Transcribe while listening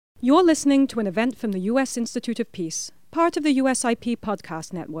You're listening to an event from the U.S. Institute of Peace, part of the USIP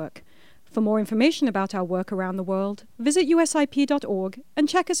podcast network. For more information about our work around the world, visit usip.org and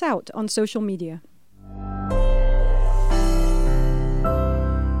check us out on social media.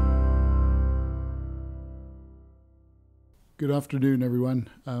 Good afternoon, everyone.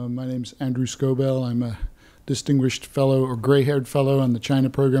 My name's Andrew Scobell. I'm a distinguished fellow or gray-haired fellow on the China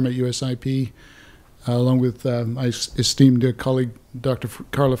program at USIP, along with my esteemed colleague, Dr.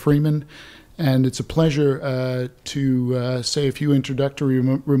 Carla Freeman. And it's a pleasure to say a few introductory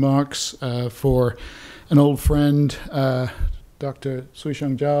remarks for an old friend, Dr.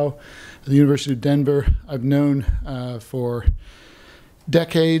 Suisheng Zhao at the University of Denver. I've known for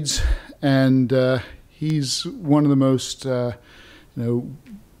decades, and he's one of the most, one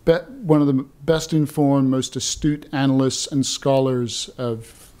of the best informed, most astute analysts and scholars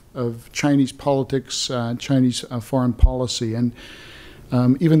of Chinese politics, Chinese foreign policy. And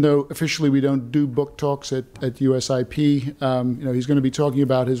even though officially we don't do book talks at USIP, he's going to be talking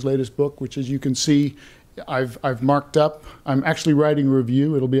about his latest book, which, as you can see, I've marked up. I'm actually writing a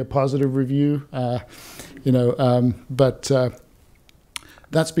review. It'll be a positive review, but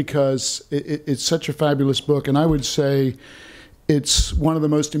that's because it's such a fabulous book, and I would say it's one of the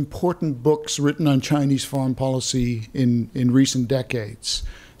most important books written on Chinese foreign policy in recent decades,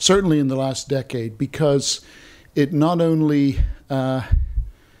 certainly in the last decade, because it not only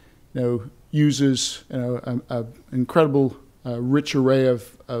uses an incredible rich array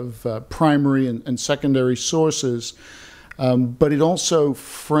of primary and secondary sources, but it also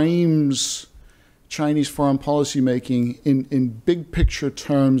frames Chinese foreign policy making in big picture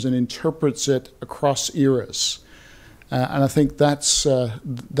terms and interprets it across eras. And I think that's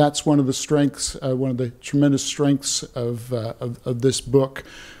one of the strengths, one of the tremendous strengths of this book.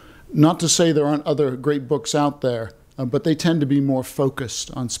 Not to say there aren't other great books out there, but they tend to be more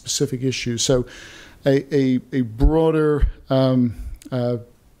focused on specific issues. So a broader,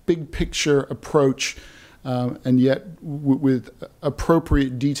 big picture approach, and yet with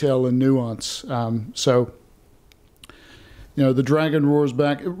appropriate detail and nuance. The dragon roars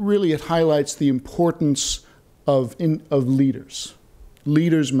back. It highlights the importance of leaders.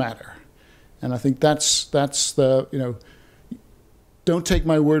 Leaders matter, and I think that's the Don't take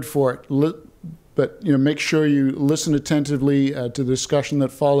my word for it, but make sure you listen attentively to the discussion that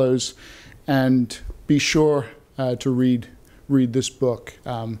follows, and be sure to read this book.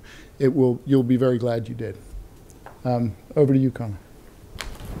 You'll be very glad you did. Over to you, Connor.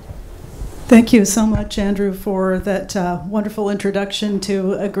 Thank you so much, Andrew, for that wonderful introduction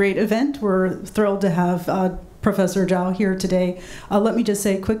to a great event. We're thrilled to have Professor Zhao here today. Let me just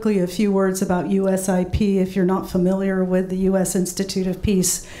say quickly a few words about USIP. If you're not familiar with the U.S. Institute of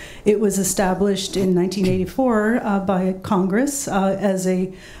Peace, it was established in 1984 by Congress as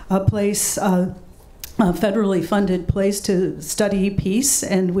a place, a federally funded place to study peace,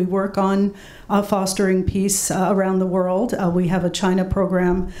 and we work on fostering peace around the world. We have a China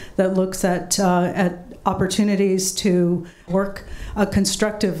program that looks at opportunities to work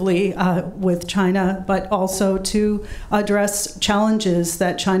constructively with China, but also to address challenges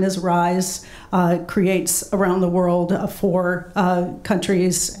that China's rise creates around the world for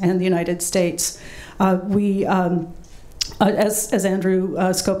countries and the United States. As Andrew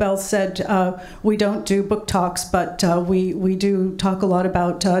Scobell said, we don't do book talks, but we do talk a lot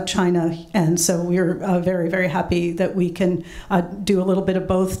about China, and so we're very, very happy that we can do a little bit of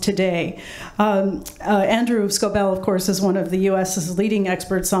both today. Andrew Scobell, of course, is one of the U.S.'s leading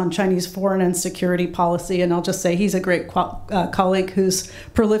experts on Chinese foreign and security policy, and I'll just say he's a great colleague whose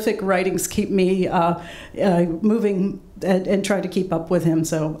prolific writings keep me moving and try to keep up with him,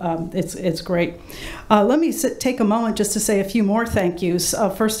 so it's great. Let me take a moment just to say a few more thank yous.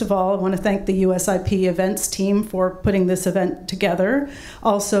 First of all, I want to thank the USIP events team for putting this event together.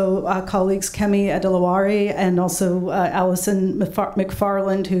 Also, colleagues Kemi Adelawari and also Allison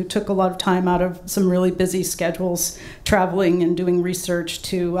McFarland, who took a lot of time out of some really busy schedules traveling and doing research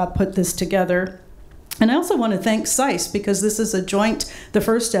to put this together. And I also want to thank SAIS, because this is the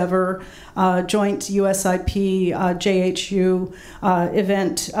first ever joint USIP JHU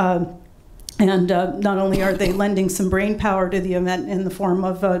event. And not only are they lending some brain power to the event in the form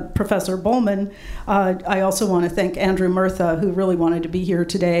of Professor Bowman, I also want to thank Andrew Murtha, who really wanted to be here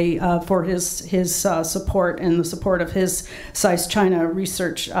today for his support and the support of his SAIS China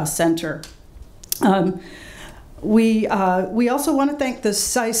Research Center. We also want to thank the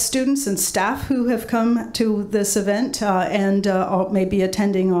SAIS students and staff who have come to this event and may be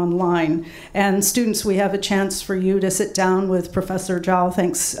attending online. And students, we have a chance for you to sit down with Professor Zhao,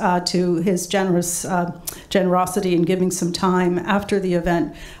 thanks to his generosity in giving some time after the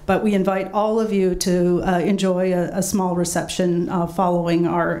event. But we invite all of you to enjoy a small reception following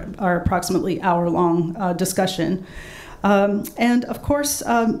our approximately hour-long discussion. And of course,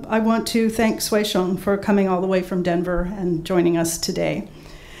 I want to thank Suisheng for coming all the way from Denver and joining us today.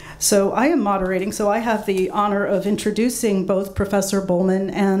 So I am moderating, so I have the honor of introducing both Professor Bowman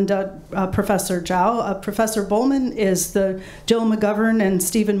and Professor Zhao. Professor Bowman is the Jill McGovern and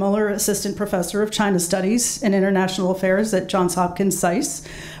Stephen Muller Assistant Professor of China Studies and International Affairs at Johns Hopkins SAIS,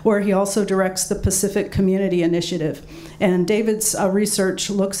 where he also directs the Pacific Community Initiative. And David's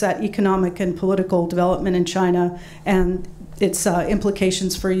research looks at economic and political development in China and its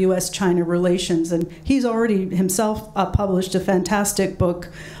implications for U.S.-China relations. And he's already himself published a fantastic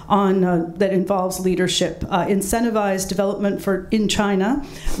book on that involves leadership, incentivized development in China,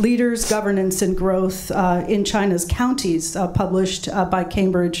 leaders, governance, and growth in China's counties, published by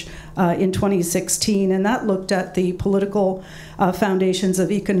Cambridge in 2016. And that looked at the political foundations of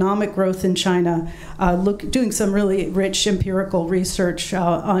economic growth in China, doing some really rich empirical research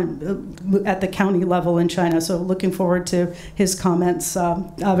at the county level in China. So looking forward to his comments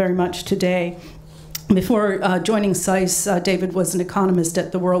very much today. Before joining SAIS, David was an economist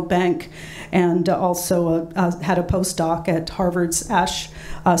at the World Bank and also had a postdoc at Harvard's Ash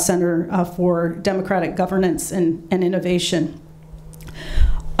Center for Democratic Governance and Innovation.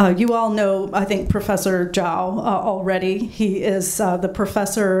 You all know, I think, Professor Zhao already. He is the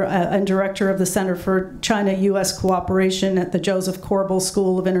professor and director of the Center for China-U.S. Cooperation at the Joseph Corbel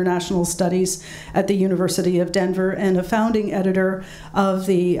School of International Studies at the University of Denver, and a founding editor of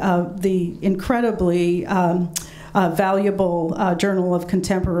the incredibly valuable Journal of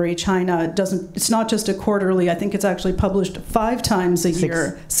Contemporary China. It's not just a quarterly. I think it's actually published 5 times a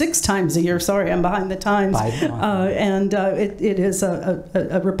year. 6 times a year. Sorry, I'm behind the times. And it is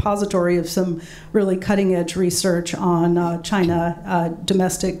a repository of some really cutting-edge research on China,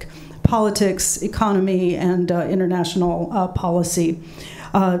 domestic politics, economy, and international policy.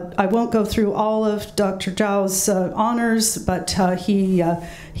 I won't go through all of Dr. Zhao's honors, but he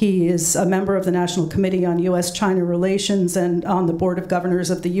is a member of the National Committee on U.S.-China Relations and on the Board of Governors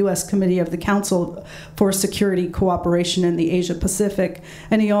of the U.S. Committee of the Council for Security Cooperation in the Asia-Pacific.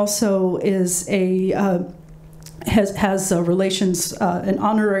 And he also is has relations, an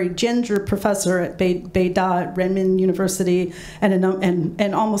honorary Jianzhi professor at Beida at Renmin University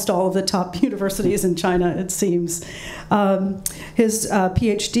and almost all of the top universities in China, it seems. His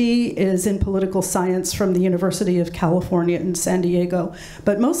PhD is in political science from the University of California in San Diego.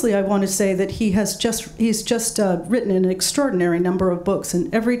 But mostly I want to say that he's just written an extraordinary number of books.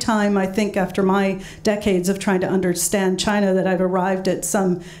 And every time I think, after my decades of trying to understand China, that I've arrived at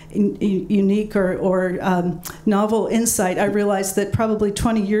some unique or novel insight, I realized that probably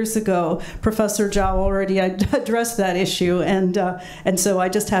 20 years ago, Professor Zhao already addressed that issue, and so I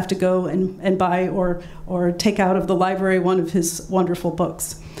just have to go and buy or take out of the library one of his wonderful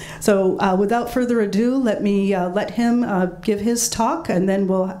books. So without further ado, let me let him give his talk, and then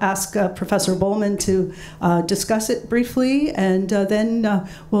we'll ask Professor Bowman to discuss it briefly, and then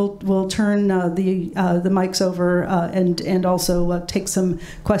we'll turn the mics over and also take some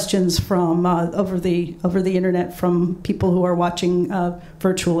questions from over the internet from people who are watching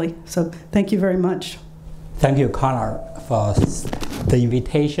virtually. So thank you very much. Thank you, Connor, for the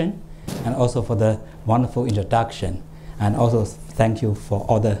invitation and also for the wonderful introduction. And also thank you for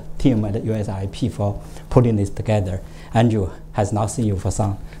all the team at the USIP for putting this together. Andrew has not seen you for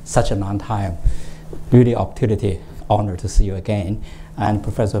such a long time. Really opportunity, honor to see you again. And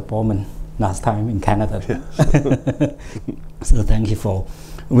Professor Bowman last time in Canada. So thank you for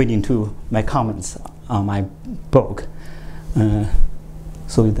willing to make comments on my book.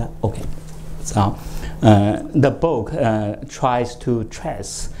 So is that okay? So the book tries to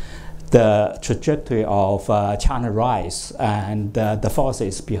trace the trajectory of China's rise and the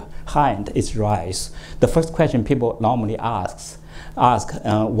forces behind its rise. The first question people normally ask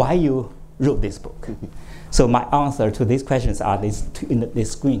why you wrote this book. So my answer to these questions are in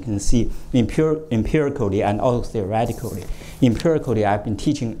this screen. You can see empirically and also theoretically. Empirically, I've been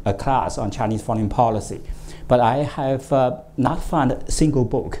teaching a class on Chinese foreign policy, but I have not found a single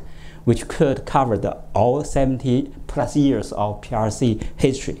book which could cover all 70 plus years of PRC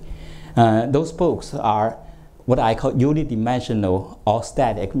history. Those books are what I call unidimensional or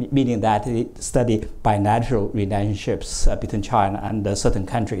static, meaning that they study bilateral relationships between China and certain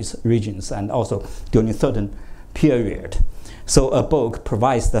countries, regions, and also during certain period. So a book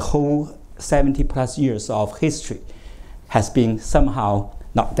provides the whole 70 plus years of history has been somehow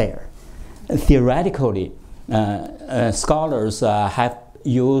not there. Theoretically, scholars have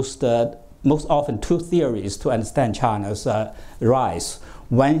used most often two theories to understand China's rise.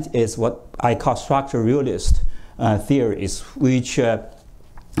 One is what I call structural realist theories, which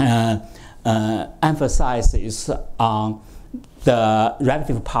emphasizes on the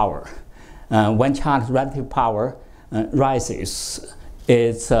relative power. When China's relative power rises,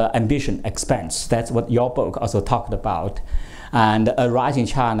 its ambition expands. That's what your book also talked about. And a rising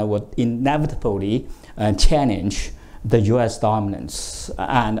China would inevitably challenge the US dominance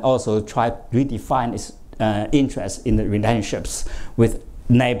and also try to redefine its interest in the relationships with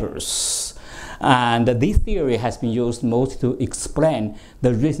neighbors. And this theory has been used most to explain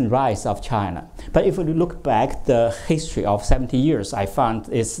the recent rise of China. But if we look back the history of 70 years, I found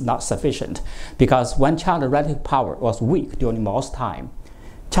it's not sufficient, because when China's relative power was weak during Mao's time,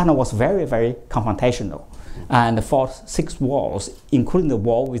 China was very, very confrontational and fought 6 wars, including the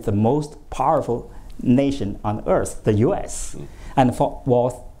war with the most powerful nation on earth, the US, and fought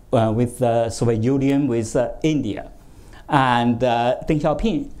wars with the Soviet Union, with India. And Deng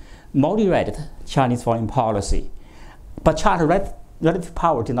Xiaoping moderated Chinese foreign policy, but China's relative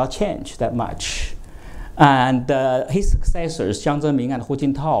power did not change that much. And his successors, Jiang Zemin and Hu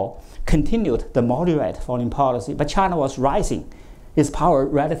Jintao, continued the moderate foreign policy, but China was rising, its power,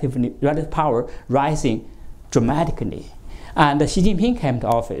 relative power rising dramatically. And Xi Jinping came to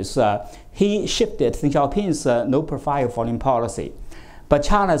office. He shifted Deng Xiaoping's low-profile foreign policy, but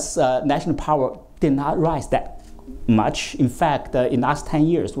China's national power did not rise that much. In fact, in the last 10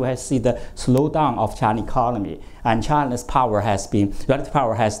 years, we have seen the slowdown of Chinese economy, and China's relative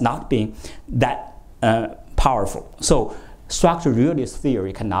power has not been that powerful. So structural realist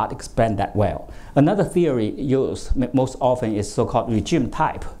theory cannot explain that well. Another theory used most often is so-called regime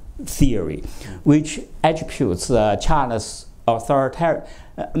type theory, which attributes China's authoritarian,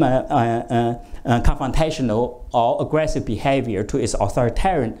 confrontational or aggressive behavior to its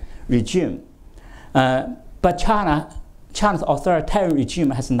authoritarian regime. But China's authoritarian regime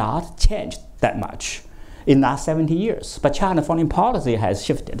has not changed that much in the last 70 years. But China's foreign policy has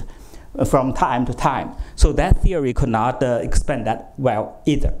shifted from time to time. So that theory could not explain that well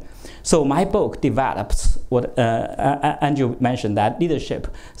either. So my book develops what Andrew mentioned, that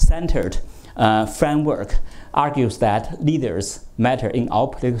leadership-centered framework argues that leaders matter in all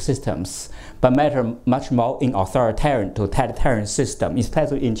political systems, but matter much more in authoritarian, totalitarian system,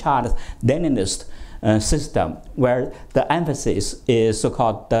 especially in China's Leninist system, where the emphasis is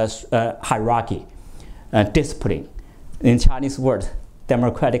so-called hierarchy, discipline. In Chinese word,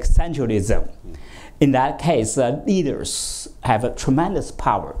 democratic centralism. In that case, leaders have a tremendous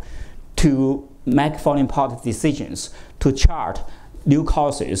power to make foreign policy decisions, to chart new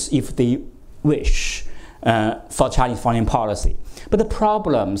courses if they wish for Chinese foreign policy. But the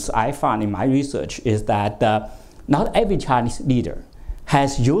problems I found in my research is that not every Chinese leader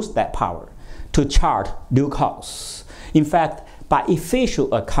has used that power to chart new course. In fact, by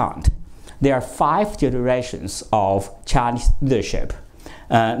official account, there are 5 generations of Chinese leadership,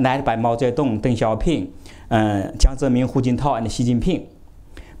 led by Mao Zedong, Deng Xiaoping, Jiang Zemin, Hu Jintao, and Xi Jinping.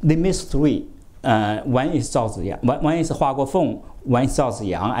 They missed 3. One is Zhao Ziyang, one is Hua Guofeng, one is Zhao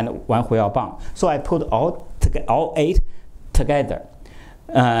Ziyang, and one Hu Yaobang. So I put all 8 together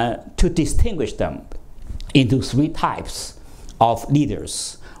to distinguish them into 3 types of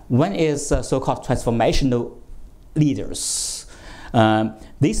leaders. One is so-called transformational leaders.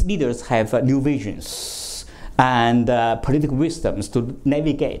 These leaders have new visions and political wisdoms to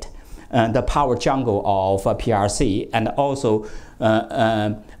navigate the power jungle of PRC, and also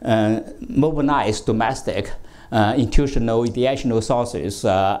mobilize domestic institutional, ideational sources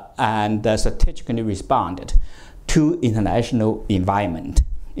and strategically responded to international environment,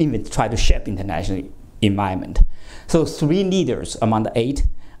 even try to shape international environment. So 3 leaders among the 8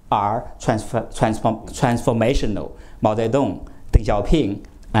 are transformational: Mao Zedong, Deng Xiaoping,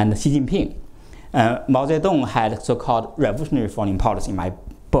 and Xi Jinping. Mao Zedong had so-called revolutionary foreign policy in my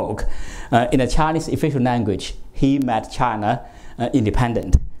book. In the Chinese official language, he made China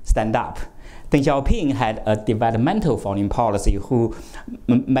independent, stand up. Deng Xiaoping had a developmental foreign policy who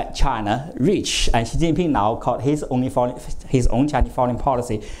made China rich, and Xi Jinping now called his own Chinese foreign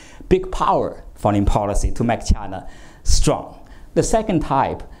policy big power foreign policy to make China strong. The second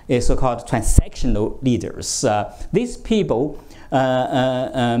type is so-called transactional leaders. These people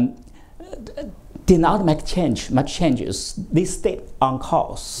did not make much changes. They stayed on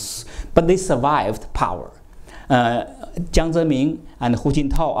course, but they survived power. Jiang Zemin and Hu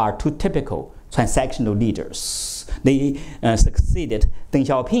Jintao are 2 typical transactional leaders. They succeeded Deng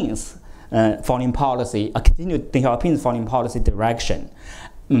Xiaoping's foreign policy, continued Deng Xiaoping's foreign policy direction,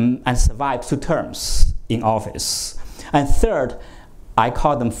 and survived 2 terms in office. And third, I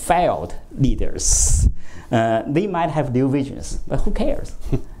call them failed leaders. They might have new visions, but who cares?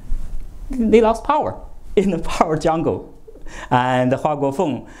 They lost power in the power jungle. And Hua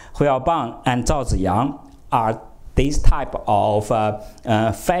Guofeng, Hu Yaobang, and Zhao Ziyang are these type of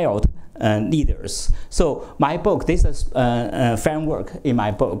failed leaders. So my book, this is a framework in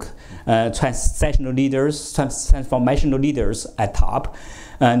my book, transactional leaders, transformational leaders at top.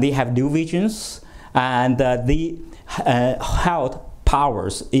 They have new visions, and they held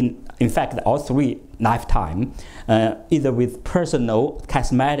powers in fact all 3 lifetime, either with personal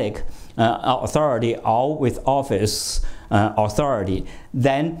charismatic authority or with office authority.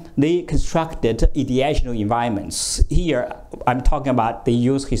 Then they constructed ideational environments. Here I'm talking about they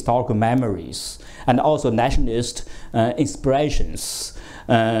use historical memories and also nationalist inspirations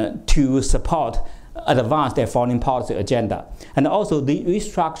to support advance their foreign policy agenda. And also they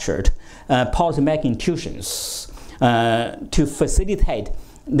restructured policymaking institutions to facilitate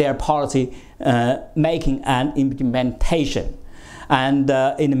their policy making and implementation. And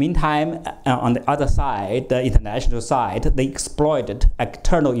in the meantime, on the other side, the international side, they exploited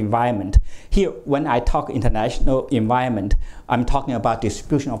external environment. Here, when I talk international environment, I'm talking about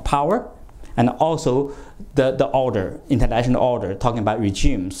distribution of power and also the order, international order, talking about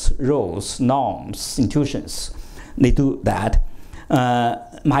regimes, rules, norms, institutions. They do that.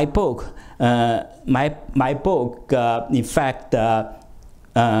 My book, in fact,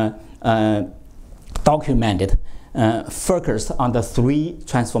 documented, focused on the 3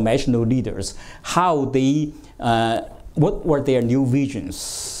 transformational leaders, how they, what were their new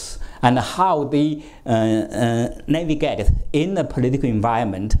visions, and how they navigated in the political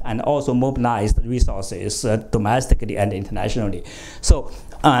environment and also mobilized resources domestically and internationally. So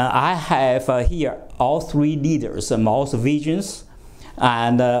I have here all 3 leaders, Mao's visions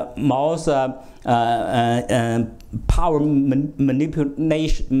and Mao's power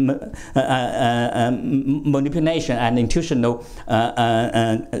manipulation and institutional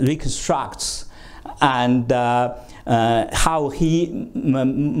reconstructs, and how he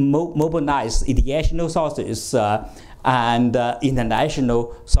mobilized ideational sources and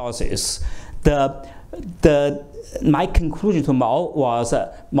international sources. My conclusion to Mao was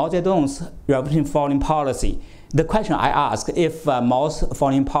Mao Zedong's revolutionary foreign policy. The question I asked, if Mao's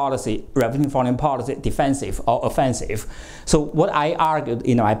foreign policy, revolutionary foreign policy, defensive or offensive? So what I argued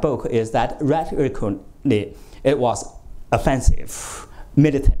in my book is that rhetorically it was offensive,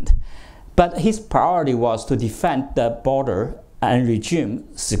 militant. But his priority was to defend the border and regime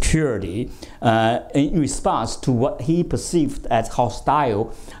security in response to what he perceived as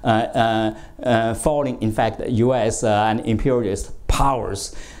hostile foreign, in fact, US and imperialist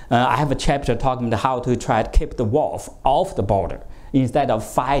powers. I have a chapter talking about how to try to keep the wall off the border instead of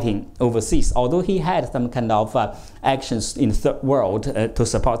fighting overseas, although he had some kind of actions in the third world to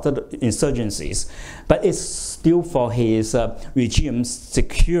support the insurgencies. But it's still for his regime's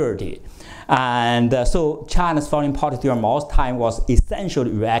security. And so China's foreign policy during Mao's time was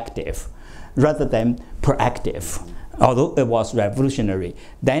essentially reactive rather than proactive, although it was revolutionary.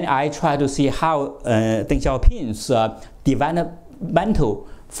 Then I try to see how Deng Xiaoping's developmental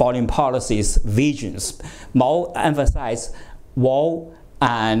foreign policies visions. Mao emphasized war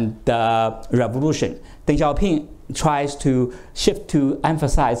and revolution. Deng Xiaoping tries to shift to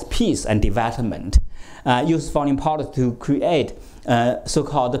emphasize peace and development, use foreign policy to create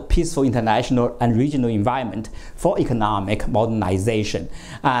so-called peaceful international and regional environment for economic modernization.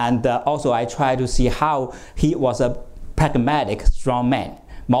 And also I try to see how he was a pragmatic strong man.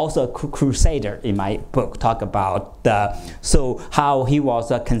 Mao's a crusader in my book, talk about so how he was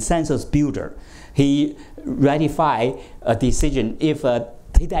a consensus builder. He ratified a decision if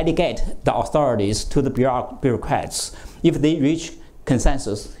he delegate the authorities to the bureaucrats. If they reach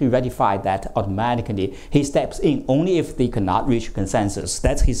consensus, he ratified that automatically. He steps in only if they cannot reach consensus.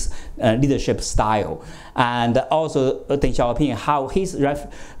 That's his leadership style. And also Deng Xiaoping, how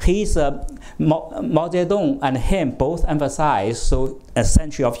Mao Zedong and him both emphasize a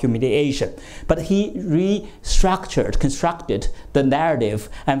century of humiliation. But he restructured, constructed the narrative,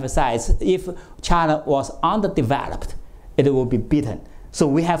 emphasized if China was underdeveloped, it will be beaten. So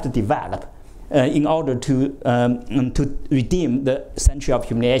we have to develop in order to redeem the century of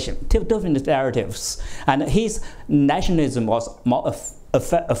humiliation. Two different narratives. And his nationalism was more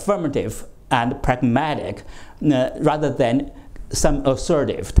affirmative and pragmatic rather than some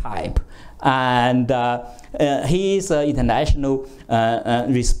assertive type. and his international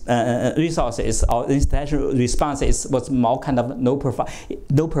resources or international responses was more kind of low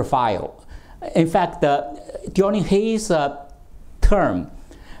profile. In fact, during his term,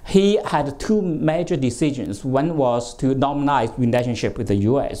 he had two major decisions. One was to normalize relationship with the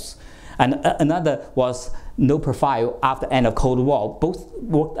U.S., and another was no profile after the end of Cold War. Both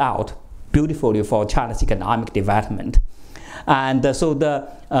worked out beautifully for China's economic development. And so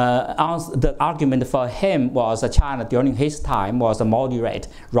the argument for him was that China during his time was a moderate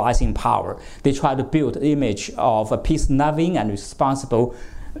rising power. They tried to build an image of a peace-loving and responsible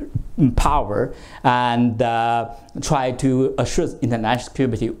power and try to assure international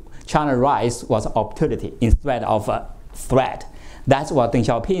security. China's rise was an opportunity instead of a threat. That's what Deng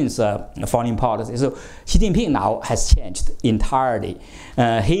Xiaoping's foreign policy. So Xi Jinping now has changed entirely.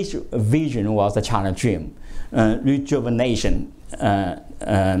 His vision was the China dream, rejuvenation,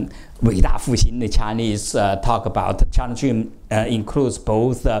 伟大复兴. The Chinese talk about China dream includes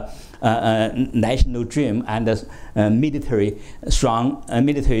both national dream and military strong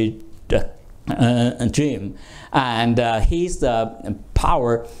military dream, and his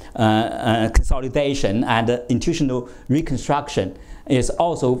power consolidation and institutional reconstruction is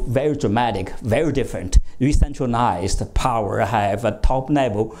also very dramatic, very different. Decentralized power have a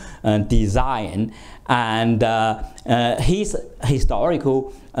top-level design, and his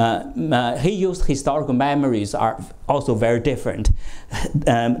historical he used historical memories are also very different.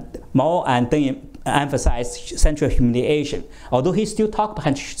 Mao and Deng emphasized central humiliation, although he still talked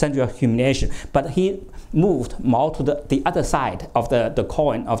about central humiliation, but he moved more to the other side of the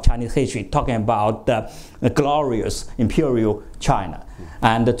coin of Chinese history, talking about the glorious imperial China,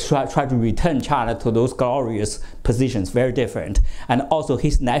 and try to return China to those glorious positions, very different. And also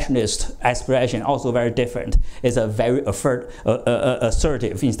his nationalist aspiration, also very different, is a very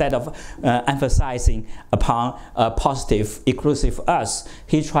assertive. Instead of emphasizing upon a positive, inclusive us,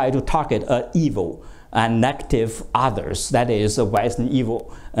 he tried to target evil and negative others, that is Western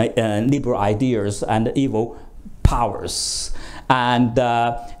evil, liberal ideas and evil powers. And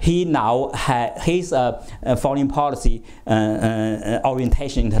he now his foreign policy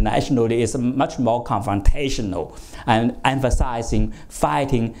orientation internationally is much more confrontational and emphasizing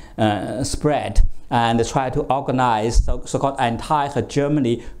fighting spread, and try to organize so-called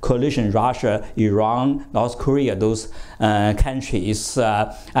anti-Germany coalition, Russia, Iran, North Korea, those countries.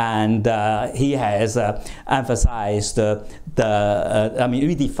 And he has emphasized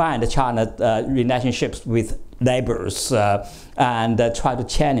redefined China's relationships with neighbors and try to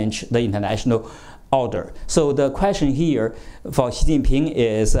challenge the international order. So the question here for Xi Jinping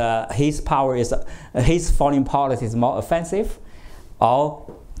is his foreign policy is more offensive or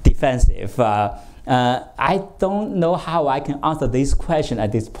defensive? I don't know how I can answer this question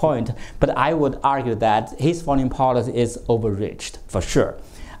at this point, but I would argue that his foreign policy is overreached for sure.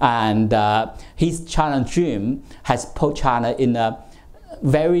 And his China dream has put China in a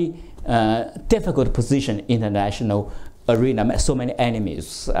very difficult position in international arena, so many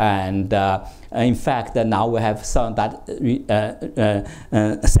enemies. And in fact, now we have some that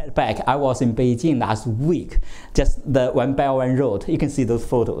setback. I was in Beijing last week, just the One Belt, One Road. You can see those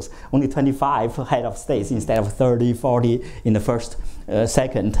photos. Only 25 head of states instead of 30, 40 in the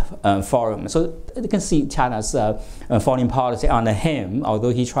second forum. So you can see China's foreign policy under him,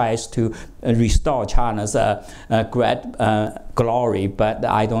 although he tries to restore China's great glory, but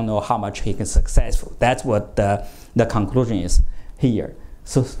I don't know how much he can successful. That's what the conclusion is here.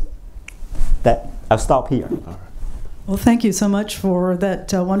 So I'll stop here. Well, thank you so much for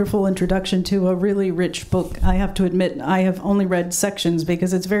that wonderful introduction to a really rich book. I have to admit, I have only read sections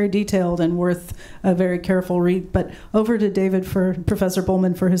because it's very detailed and worth a very careful read. But over to David, for Professor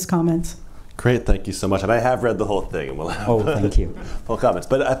Bullman, for his comments. Great, thank you so much. And I have read the whole thing, and we'll have thank you. full comments.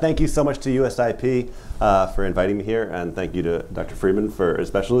 But thank you so much to USIP for inviting me here, and thank you to Dr. Friedman for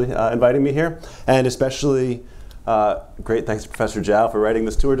especially inviting me here, and especially great thanks to Professor Zhao for writing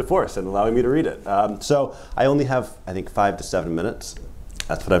this tour de force and allowing me to read it. So I only have, I think, 5 to 7 minutes.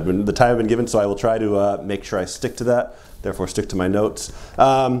 That's what the time I've been given, so I will try to make sure I stick to that, therefore stick to my notes.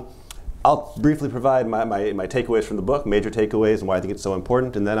 I'll briefly provide my takeaways from the book, major takeaways, and why I think it's so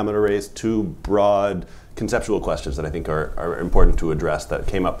important, and then I'm going to raise 2 broad conceptual questions that I think are important to address that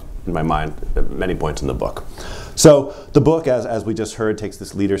came up in my mind at many points in the book. So the book, as we just heard, takes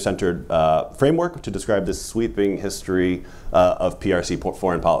this leader-centered framework to describe this sweeping history of PRC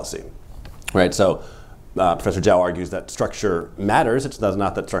foreign policy. Right, so Professor Zhao argues that structure matters. It's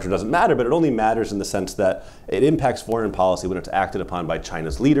not that structure doesn't matter, but it only matters in the sense that it impacts foreign policy when it's acted upon by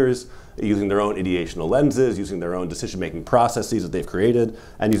China's leaders, using their own ideational lenses, using their own decision-making processes that they've created,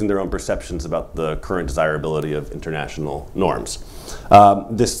 and using their own perceptions about the current desirability of international norms.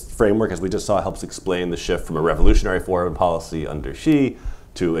 This framework, as we just saw, helps explain the shift from a revolutionary foreign policy under Xi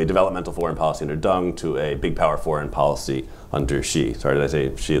to a developmental foreign policy under Deng to a big power foreign policy under Xi. Sorry, did I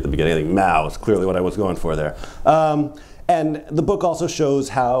say Xi at the beginning? I think Mao is clearly what I was going for there. And the book also shows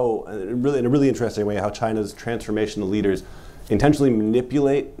how, in a really interesting way, how China's transformational leaders intentionally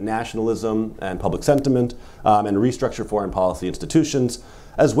manipulate nationalism and public sentiment and restructure foreign policy institutions,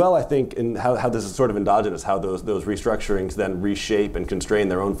 as well, I think, in how this is sort of endogenous, how those restructurings then reshape and constrain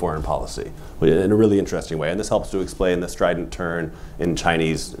their own foreign policy in a really interesting way. And this helps to explain the strident turn in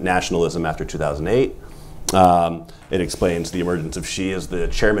Chinese nationalism after 2008. It explains the emergence of Xi as the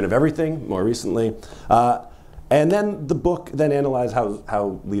chairman of everything more recently. And then the book then analyzes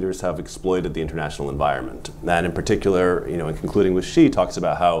how leaders have exploited the international environment. And in particular, in concluding with Xi, talks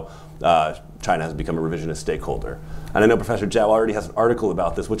about how China has become a revisionist stakeholder. And I know Professor Zhao already has an article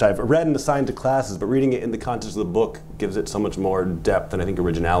about this, which I've read and assigned to classes, but reading it in the context of the book gives it so much more depth and I think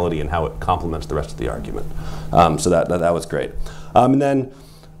originality in how it complements the rest of the argument. So that was great. And then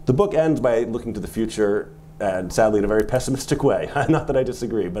the book ends by looking to the future, and sadly in a very pessimistic way. Not that I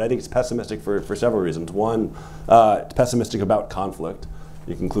disagree, but I think it's pessimistic for several reasons. One, it's pessimistic about conflict.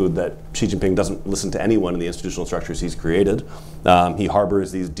 You conclude that Xi Jinping doesn't listen to anyone in the institutional structures he's created. He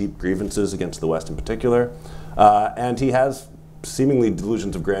harbors these deep grievances against the West in particular. And he has seemingly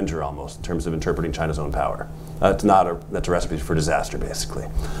delusions of grandeur almost in terms of interpreting China's own power. That's a recipe for disaster, basically.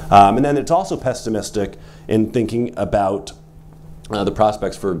 And then it's also pessimistic in thinking about the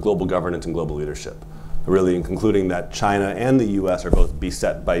prospects for global governance and global leadership. Really in concluding that China and the US are both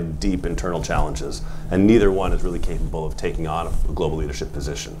beset by deep internal challenges, and neither one is really capable of taking on a global leadership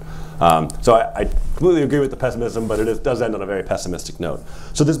position. So I completely agree with the pessimism, but it does end on a very pessimistic note.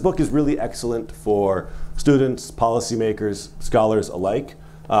 So this book is really excellent for students, policymakers, scholars alike.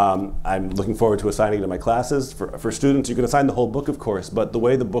 I'm looking forward to assigning it to my classes. For students, you can assign the whole book, of course, but the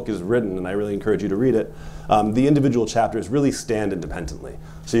way the book is written, and I really encourage you to read it, the individual chapters really stand independently.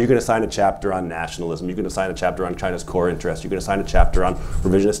 So you can assign a chapter on nationalism, you can assign a chapter on China's core interests, you can assign a chapter on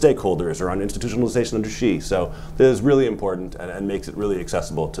revisionist stakeholders or on institutionalization under Xi. So this is really important and makes it really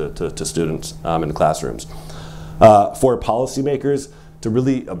accessible to students in classrooms. For policymakers, it's a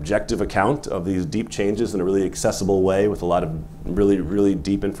really objective account of these deep changes in a really accessible way with a lot of really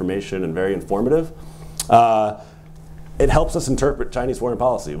deep information and very informative. It helps us interpret Chinese foreign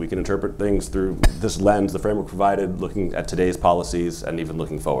policy. We can interpret things through this lens, the framework provided, looking at today's policies and even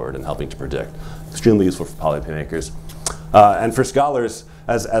looking forward and helping to predict. Extremely useful for policymakers. And for scholars,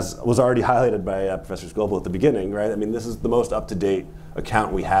 as was already highlighted by Professor Scoble at the beginning, right? I mean, this is the most up-to-date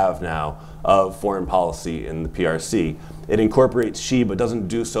account we have now of foreign policy in the PRC. It incorporates Xi, but doesn't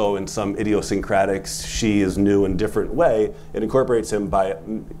do so in some idiosyncratic Xi is new and different way. It incorporates him by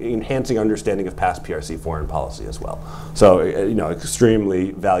enhancing understanding of past PRC foreign policy as well. So,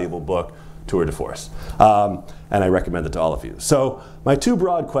 extremely valuable book, tour de force. And I recommend it to all of you. So my two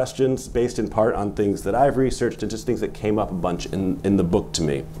broad questions, based in part on things that I've researched and just things that came up a bunch in the book to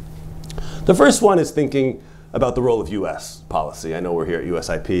me. The first one is thinking about the role of US policy. I know we're here at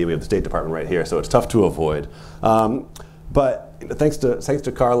USIP, we have the State Department right here, so it's tough to avoid. But thanks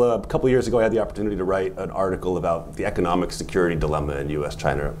to Carla, a couple years ago I had the opportunity to write an article about the economic security dilemma in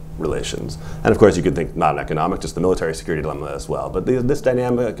US-China relations. And of course you could think not an economic, just the military security dilemma as well. But this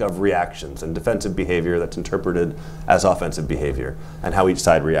dynamic of reactions and defensive behavior that's interpreted as offensive behavior and how each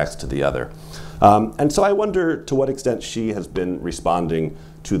side reacts to the other. And so I wonder to what extent Xi has been responding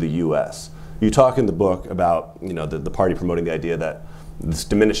to the US. You talk in the book about the party promoting the idea that this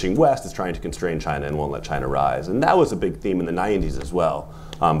diminishing West is trying to constrain China and won't let China rise. And that was a big theme in the 90s as well,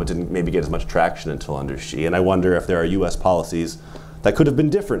 but didn't maybe get as much traction until under Xi. And I wonder if there are US policies that could have been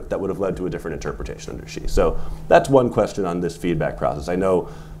different that would have led to a different interpretation under Xi. So that's one question on this feedback process. I know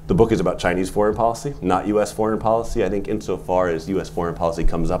the book is about Chinese foreign policy, not US foreign policy. I think insofar as US foreign policy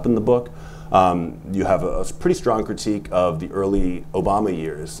comes up in the book, you have a pretty strong critique of the early Obama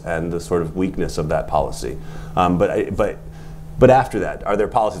years and the sort of weakness of that policy. But after that, are there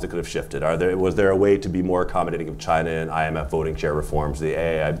policies that could have shifted? Was there a way to be more accommodating of China and IMF voting share reforms, the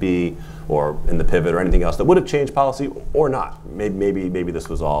AAIB, or in the pivot, or anything else that would have changed policy, or not? Maybe this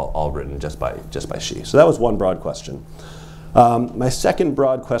was all written just by Xi. So that was one broad question. My second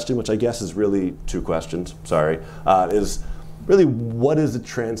broad question, which I guess is really two questions, is really what is a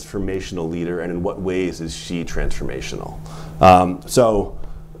transformational leader and in what ways is Xi transformational? So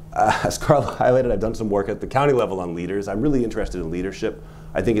as Carl highlighted, I've done some work at the county level on leaders. I'm really interested in leadership.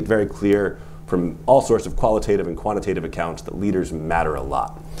 I think it's very clear from all sorts of qualitative and quantitative accounts that leaders matter a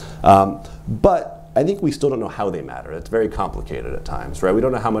lot. But I think we still don't know how they matter. It's very complicated at times, right? We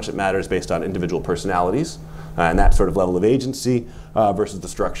don't know how much it matters based on individual personalities and that sort of level of agency versus the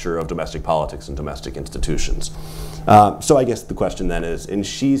structure of domestic politics and domestic institutions. So I guess the question then is, in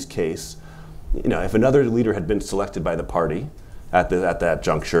Xi's case, if another leader had been selected by the party at that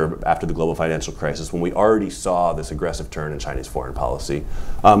juncture after the global financial crisis, when we already saw this aggressive turn in Chinese foreign policy,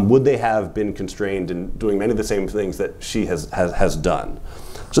 would they have been constrained in doing many of the same things that Xi has done?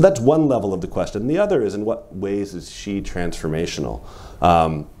 So that's one level of the question. The other is, in what ways is Xi transformational?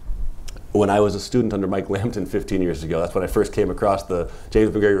 When I was a student under Mike Lambton 15 years ago, that's when I first came across the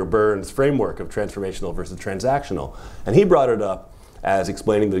James McGregor Burns framework of transformational versus transactional. And he brought it up as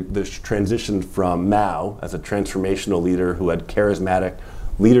explaining the transition from Mao as a transformational leader who had charismatic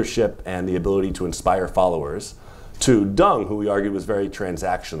leadership and the ability to inspire followers, to Deng, who we argued was very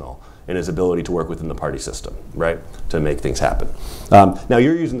transactional in his ability to work within the party system, right, to make things happen. Now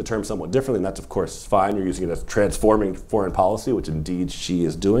you're using the term somewhat differently, and that's of course fine. You're using it as transforming foreign policy, which indeed Xi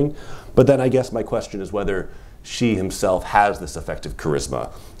is doing. But then I guess my question is whether Xi himself has this effective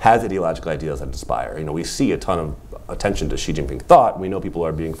charisma, has ideological ideas that inspire. We see a ton of attention to Xi Jinping thought. We know people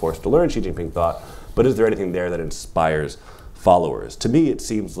are being forced to learn Xi Jinping thought, but is there anything there that inspires followers? To me, it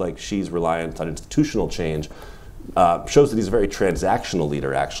seems like Xi's reliance on institutional change shows that he's a very transactional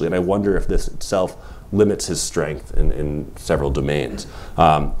leader, actually, and I wonder if this itself limits his strength in several domains.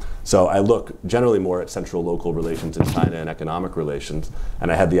 So I look generally more at central-local relations in China and economic relations,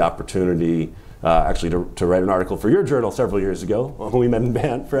 and I had the opportunity actually to write an article for your journal several years ago when we met in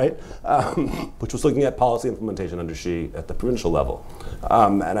Banff, right? Which was looking at policy implementation under Xi at the provincial level.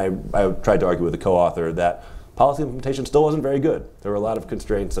 And I tried to argue with the co-author that policy implementation still wasn't very good. There were a lot of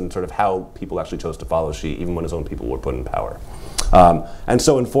constraints on sort of how people actually chose to follow Xi, even when his own people were put in power. And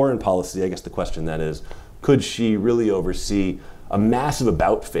so in foreign policy, I guess the question then is, could Xi really oversee a massive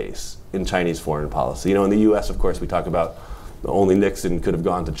about-face in Chinese foreign policy? In the US, of course, we talk about only Nixon could have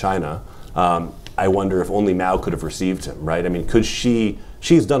gone to China. I wonder if only Mao could have received him, right? I mean, could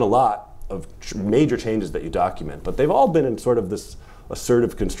Xi's done a lot of major changes that you document, but they've all been in sort of this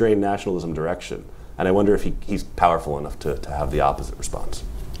assertive, constrained nationalism direction. And I wonder if he's powerful enough to have the opposite response.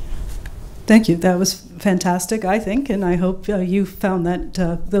 Thank you. That was fantastic, I think, and I hope you found that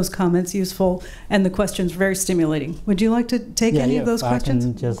those comments useful and the questions very stimulating. Would you like to take any of those questions? I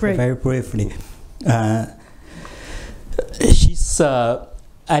can just Great. very briefly. His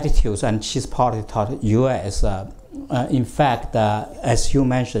attitudes and his policy toward U.S. In fact, as you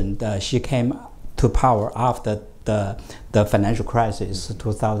mentioned, she came to power after the financial crisis,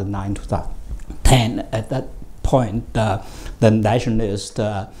 2009, 2010. At that point, the nationalist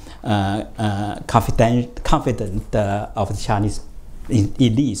confidence of the Chinese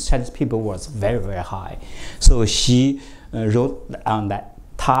elites, Chinese people, was very, very high. So she wrote on that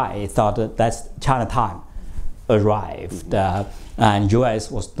tie, thought that's China time arrived, and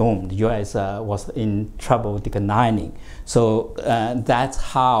U.S. was doomed. U.S. was in trouble, declining. So that's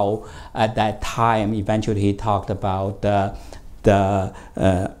how, at that time, eventually he talked about the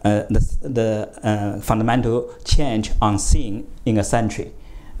fundamental change unseen in a century,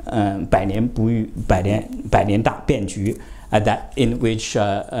 百年不遇，百年大变局, that in which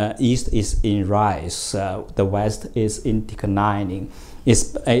East is in rise, the West is in declining,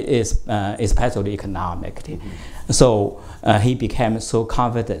 especially economically. So he became so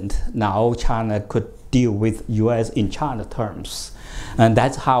confident. Now China could deal with U.S. in China terms, and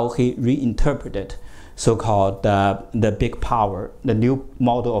that's how he reinterpreted so-called the big power, the new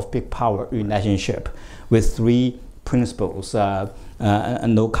model of big power relationship, with three principles: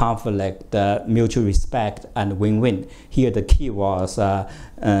 no conflict, mutual respect, and win-win. Here the key was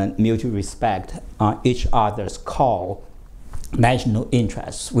mutual respect on each other's call, national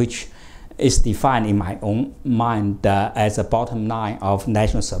interests, which is defined in my own mind as a bottom line of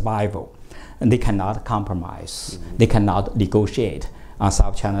national survival. And they cannot compromise, they cannot negotiate on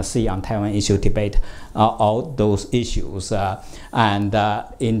South China Sea, on Taiwan issue debate, all those issues. And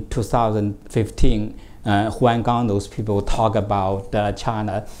in 2015, Huan Gang, those people talk about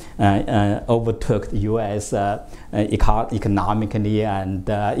China overtook the U.S. Economically and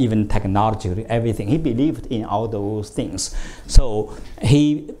even technologically, everything. He believed in all those things. So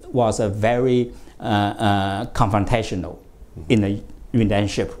he was a very confrontational in the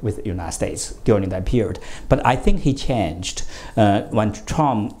relationship with the United States during that period. But I think he changed when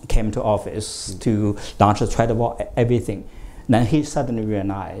Trump came to office to launch the trade war, everything. Then he suddenly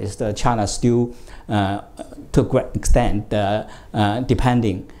realized China still, to a great extent,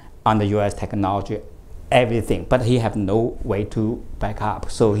 depending on the U.S. technology, everything, but he have no way to back up.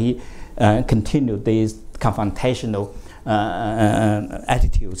 So he continued these confrontational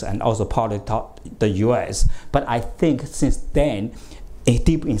attitudes and also policy the U.S. But I think since then,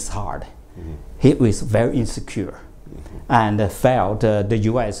 deep in his heart, he was very insecure and felt the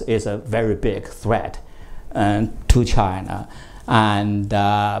U.S. is a very big threat to China. And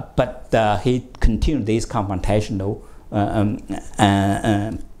but he continued this confrontational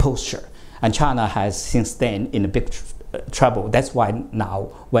posture, and China has since then in a big trouble. That's why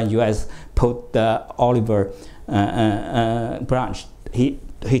now when U.S. put the Oliver branch, he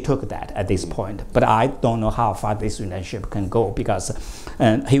took that at this point. But I don't know how far this relationship can go, because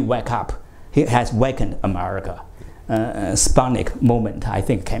he has wakened America. Sputnik moment, I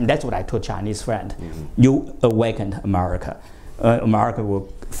think, came. That's what I told Chinese friend. You awakened America. America will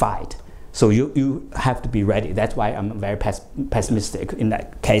fight. So you have to be ready. That's why I'm very pessimistic in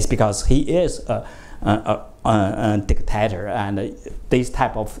that case, because he is a dictator, and these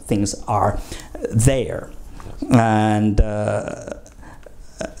type of things are there. And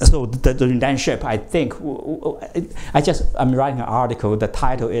so the relationship, I think, I'm writing an article. The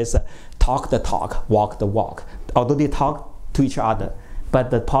title is "Talk the Talk, Walk the Walk." Although they talk to each other,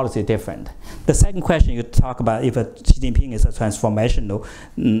 but the policy is different. The second question you talk about, if Xi Jinping is a transformational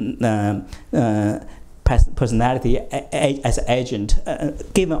personality as an agent,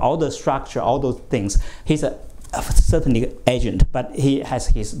 given all the structure, all those things, he's certainly agent, but he has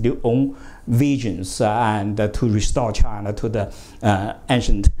his own visions and to restore China to the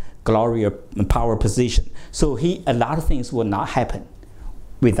ancient glory or power position. So a lot of things will not happen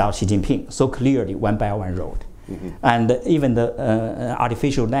without Xi Jinping. So clearly, one by one road. And even the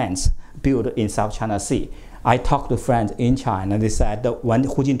artificial lands built in South China Sea. I talked to friends in China. They said that when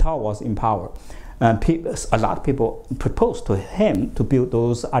Hu Jintao was in power, a lot of people proposed to him to build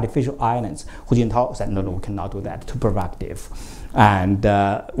those artificial islands. Hu Jintao said, no, we cannot do that, too provocative, and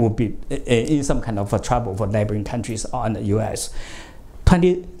would be in some kind of trouble for neighboring countries on the U.S.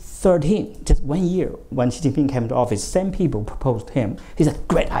 2013, just 1 year, when Xi Jinping came to office, same people proposed to him. He said,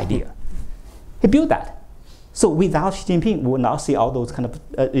 great idea. He built that. So without Xi Jinping, we will not see all those kind of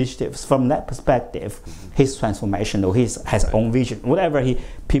initiatives. From that perspective, he's transformational. He has own vision. Whatever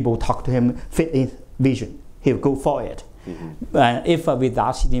people talk to him, fit in vision, he'll go for it. And if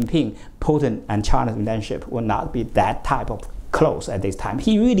without Xi Jinping, Putin and China's relationship will not be that type of close at this time.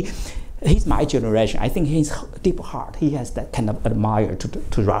 He's my generation. I think he's deep heart. He has that kind of admire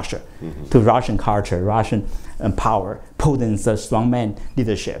to Russia, to Russian culture, Russian power, Putin's strongman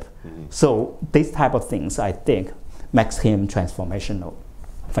leadership. So these type of things, I think, makes him transformational,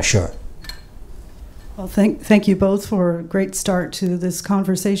 for sure. Well, thank you both for a great start to this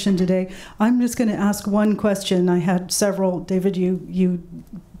conversation today. I'm just going to ask one question. I had several. David, you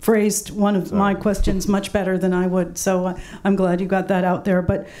phrased one of my questions much better than I would, so I'm glad you got that out there.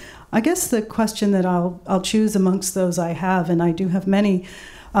 But I guess the question that I'll choose amongst those I have, and I do have many,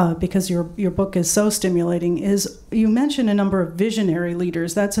 because your book is so stimulating, is you mention a number of visionary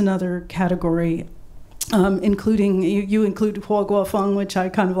leaders. That's another category, including, you include Huo Guofeng, which I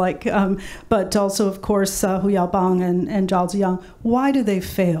kind of like, but also, of course, Hu Yaobang and Zhao Ziyang. Why do they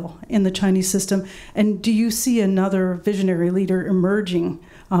fail in the Chinese system? And do you see another visionary leader emerging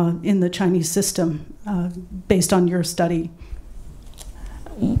in the Chinese system based on your study?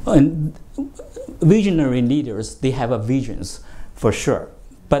 And visionary leaders, they have visions for sure,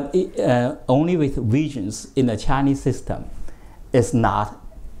 but only with visions in the Chinese system is not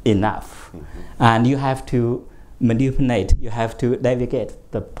enough. And you have to manipulate, you have to navigate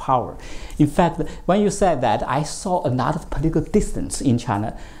the power. In fact, when you said that, I saw a lot of political distance in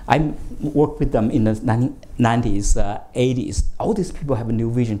China. I worked with them in the 90s, 80s. All these people have a new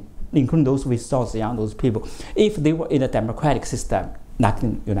vision, including those with Zhao Ziyang, those people. If they were in a democratic system, like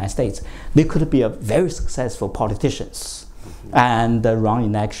in the United States, they could be a very successful politicians and run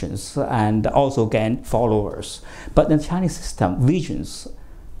elections and also gain followers. But in the Chinese system, visions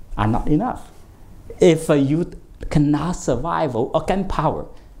are not enough. If you cannot survive or gain power,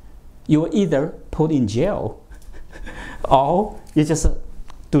 you are either put in jail or you just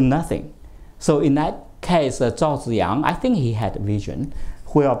do nothing. So in that case, Zhao Ziyang, I think he had vision.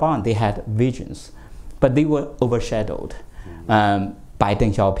 Hu Yaobang, they had visions, but they were overshadowed by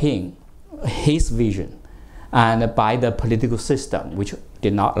Deng Xiaoping, his vision, and by the political system, which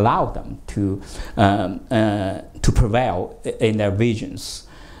did not allow them to prevail in their visions.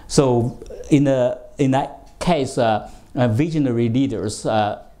 So in that case, visionary leaders,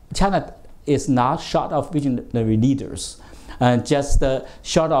 China is not short of visionary leaders, just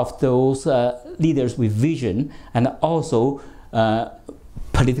short of those leaders with vision and also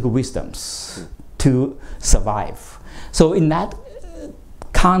political wisdoms to survive. So in that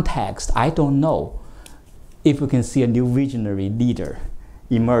context, I don't know if we can see a new visionary leader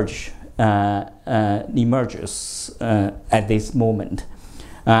emerges at this moment.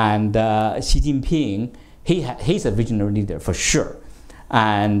 And Xi Jinping, he's a visionary leader for sure.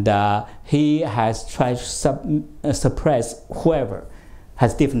 And he has tried to suppress whoever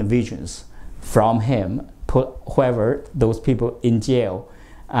has different visions from him, put whoever those people in jail,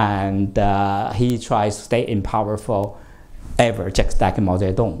 and he tries to stay in power forever, just like Mao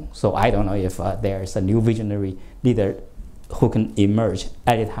Zedong. So I don't know if there is a new visionary leader who can emerge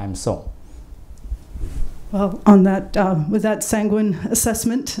anytime soon. Well, on that, with that sanguine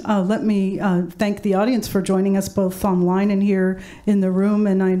assessment, let me thank the audience for joining us both online and here in the room,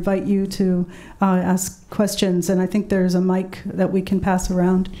 and I invite you to ask questions, and I think there's a mic that we can pass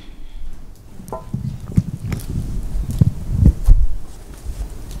around.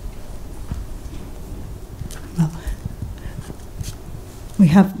 Well, we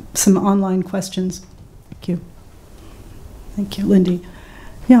have some online questions. Thank you. Thank you, Lindy.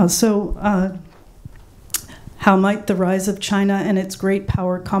 Yeah, so how might the rise of China and its great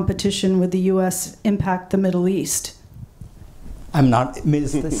power competition with the U.S. impact the Middle East? I'm not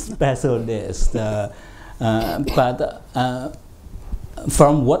a specialist, but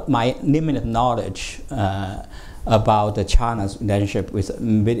from what my limited knowledge about China's relationship with the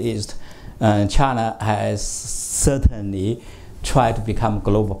Middle East, China has certainly tried to become a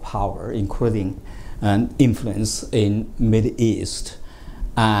global power, including influence in Middle East,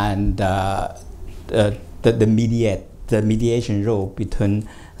 and the mediation role between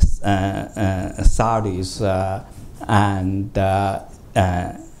Saudis and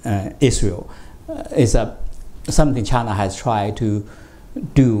Israel is something China has tried to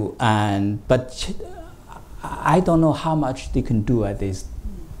do, but I don't know how much they can do at this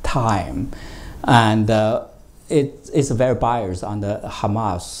time, and it's very biased on the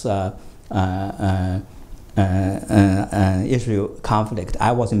Hamas Israel conflict.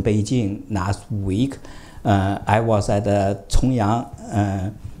 I was in Beijing last week. I was at the Chongyang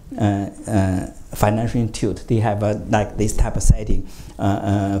Financial Institute. They have like this type of setting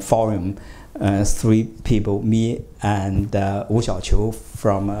forum. 3 people, me and Wu Xiaoqiu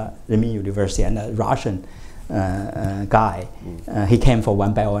from Renmin University, and a Russian guy. He came for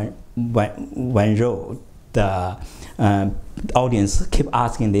one role. The audience keep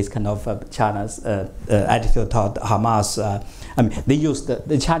asking this kind of China's attitude toward Hamas. I mean, they use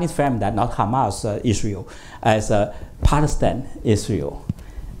the Chinese frame that not Hamas Israel as a Palestine Israel,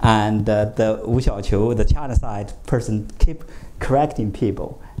 and the Wu Xiaoqiu, the China side person, keep correcting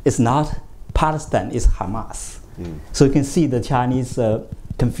people. It's not Palestine, it's Hamas. So you can see the Chinese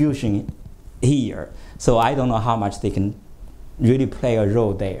confusion here. So I don't know how much they can really play a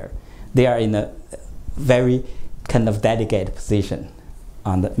role there. They are in a very kind of delicate position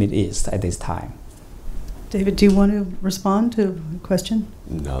on the Middle East at this time. David, do you want to respond to a question?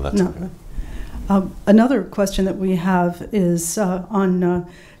 No, that's okay. Another question that we have is on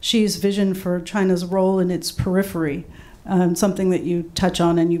Xi's vision for China's role in its periphery, something that you touch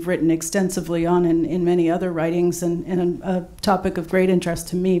on and you've written extensively on in many other writings, and a topic of great interest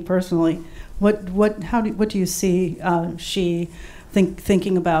to me personally. What do you see Xi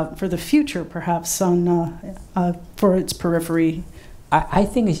thinking about for the future, perhaps, on for its periphery? I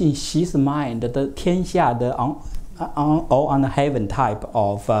think in Xi's mind, the 天下, the all on the heaven type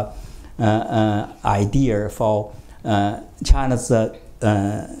of idea for China's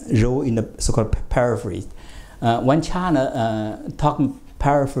role in the so-called periphery. When China talking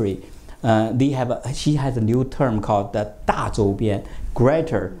periphery, Xi has a new term called the 大周边,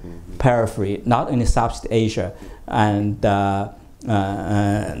 greater periphery, not only Southeast Asia and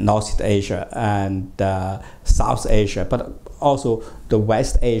Northeast Asia and South Asia, but also the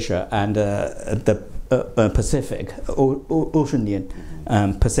West Asia and the Pacific, Oceanian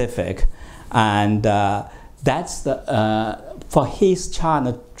Pacific, and that's the for his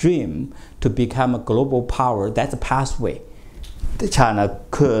China dream to become a global power. That's a pathway that China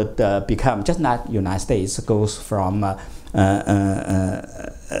could become, just not United States goes from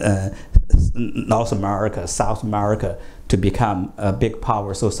North America, South America to become a big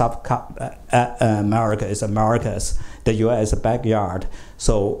power. So South America is America's, the U.S. is a backyard.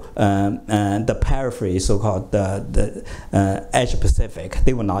 So the periphery, so-called the Asia Pacific,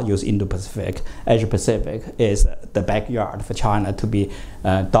 they will not use Indo-Pacific. Asia Pacific is the backyard for China to be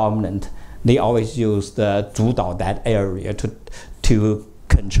dominant. They always use the 主导 that area to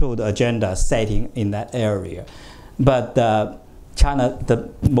control the agenda setting in that area. But China, the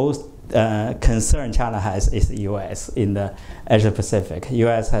most concern China has is the U.S. in the Asia Pacific.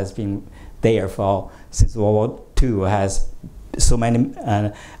 U.S. has been there since World War II, has so many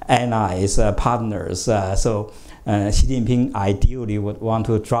allies, partners. So Xi Jinping ideally would want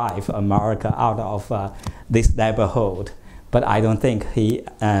to drive America out of this neighborhood, but I don't think he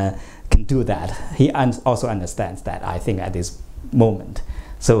can do that. He also understands that, I think, at this moment.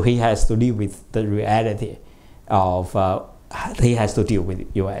 So he has to live with the reality of, he has to deal with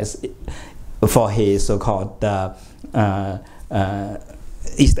U.S. for his so-called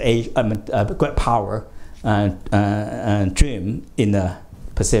East Asia great power dream in the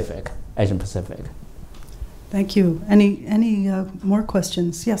Asian Pacific. Thank you. Any more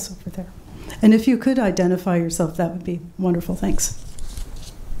questions? Yes, over there. And if you could identify yourself, that would be wonderful. Thanks.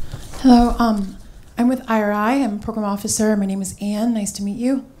 Hello, I'm with IRI. I'm a program officer. My name is Anne. Nice to meet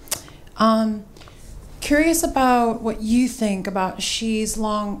you. Curious about what you think about Xi's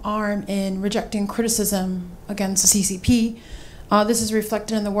long arm in rejecting criticism against the CCP. This is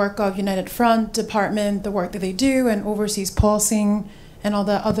reflected in the work of United Front Department, the work that they do, and overseas pulsing, and all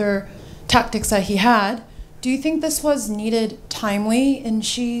the other tactics that he had. Do you think this was needed timely in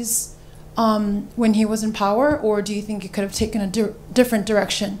Xi's when he was in power, or do you think it could have taken a different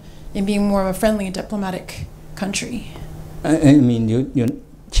direction in being more of a friendly diplomatic country? I mean,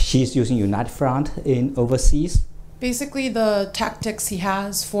 she's using United Front in overseas? Basically the tactics he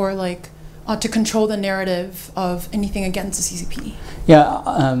has for to control the narrative of anything against the CCP.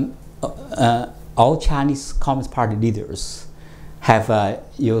 Yeah, all Chinese Communist Party leaders have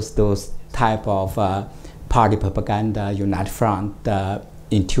used those type of party propaganda, United Front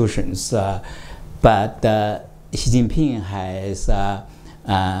intuitions, but Xi Jinping has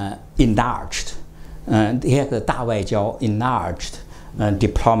enlarged, he has the 大外交 enlarged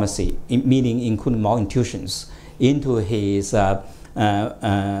diplomacy, meaning including more intuitions, into his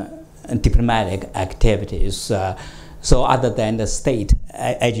diplomatic activities. So other than the state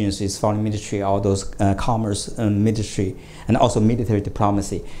agencies, foreign ministry, all those commerce ministry, and also military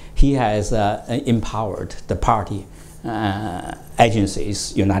diplomacy, he has empowered the party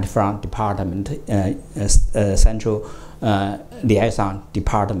agencies, United Front Department, Central Liaison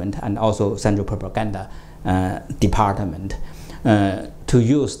Department, and also Central Propaganda Department, to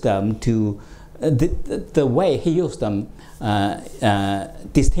use them to, the way he used them,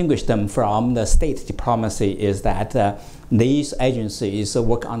 distinguish them from the state diplomacy is that these agencies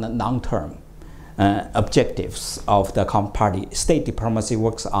work on the long-term objectives of the Communist Party. State diplomacy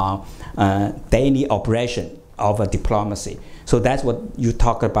works on daily operation of a diplomacy. So that's what you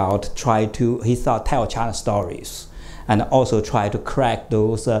talk about, he thought, tell China stories, and also try to correct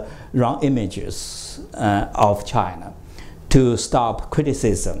those wrong images of China, to stop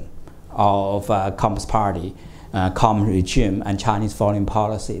criticism of Communist Party, Communist regime, and Chinese foreign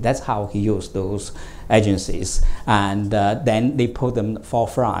policy. That's how he used those agencies, and then they put them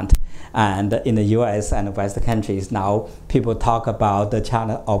forefront. And in the U.S. and Western countries now, people talk about the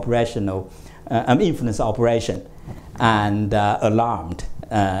China operational influence operation, and alarmed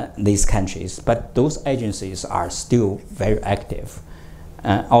these countries. But those agencies are still very active.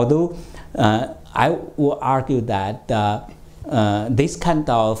 Although I will argue that this kind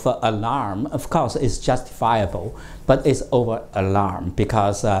of alarm, of course, is justifiable, but it's over alarm,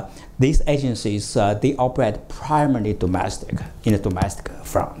 because these agencies, they operate primarily in the domestic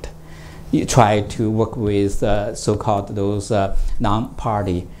front. You try to work with so-called those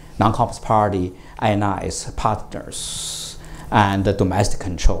non-Communist Party allies, partners, and domestic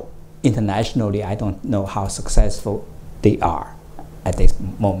control. Internationally, I don't know how successful they are at this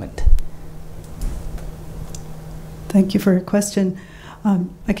moment. Thank you for your question.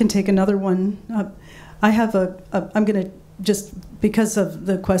 I can take another one. I have I'm going to, just because of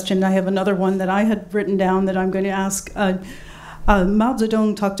the question, I have another one that I had written down that I'm going to ask. Mao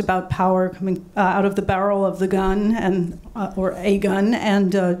Zedong talked about power coming out of the barrel of the gun, or a gun,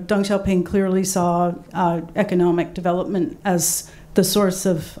 and Deng Xiaoping clearly saw economic development as the source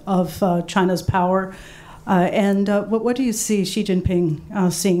of China's power. What do you see Xi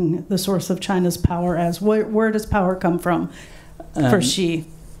Jinping seeing the source of China's power as? Where does power come from for Xi?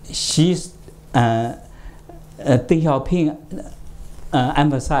 Deng Xiaoping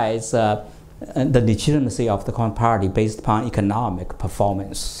emphasized the legitimacy of the Communist Party based upon economic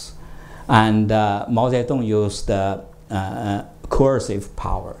performance. And Mao Zedong used coercive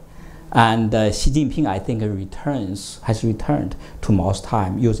power. And Xi Jinping, I think, has returned to Mao's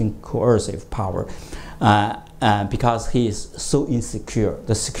time using coercive power, because he is so insecure.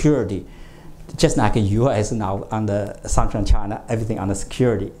 The security, just like the U.S. now under sanction on China, everything under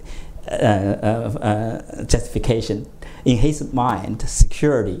security justification. In his mind,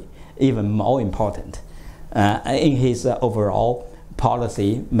 security even more important in his overall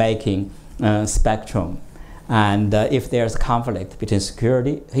policy making spectrum. And if there's conflict between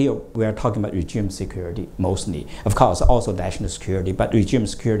security, here we are talking about regime security mostly. Of course, also national security, but regime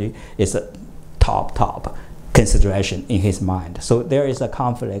security is a top consideration in his mind. So there is a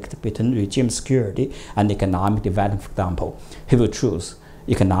conflict between regime security and economic development, for example. He will choose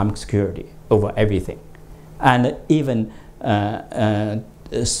economic security over everything. And even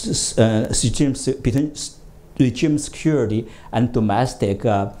between regime security and domestic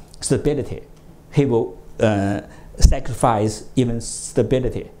stability, he will sacrifice even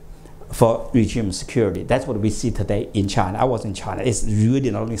stability for regime security. That's what we see today in China. I was in China. It's really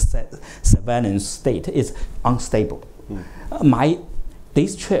not only surveillance state, it's unstable.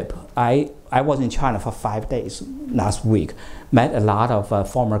 This trip, I was in China for 5 days last week, met a lot of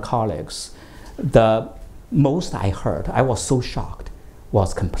former colleagues. The most I heard, I was so shocked,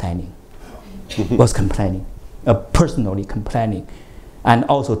 was complaining. Personally complaining. And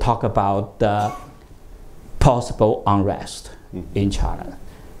also talk about the possible unrest in China.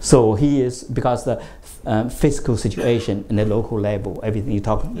 So he is, because the fiscal situation in the local level, everything you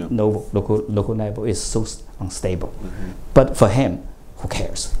talk local level is so unstable. But for him, who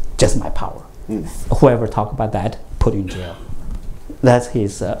cares? Just my power. Whoever talk about that, put in jail. That's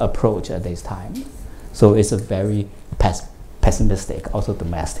his approach at this time. So it's a very pessimistic, also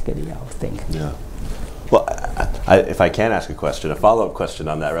domestically, I would think. Yeah. Well, if I can ask a question, a follow-up question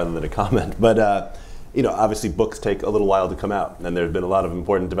on that rather than a comment, but obviously books take a little while to come out, and there's been a lot of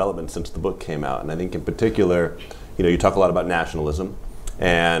important developments since the book came out. And I think in particular, you talk a lot about nationalism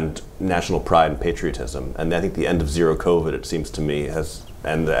and national pride and patriotism. And I think the end of zero COVID, it seems to me,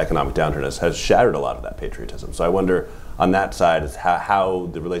 and the economic downturn has shattered a lot of that patriotism. So I wonder on that side is how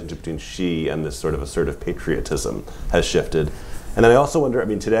the relationship between Xi and this sort of assertive patriotism has shifted. And then I also wonder,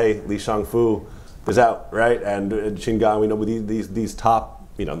 today Li Shangfu is out, right? And Qin Gang, we know these top,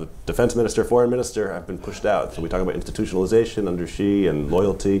 the defense minister, foreign minister have been pushed out. So we talk about institutionalization under Xi and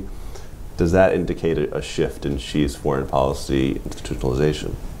loyalty. Does that indicate a shift in Xi's foreign policy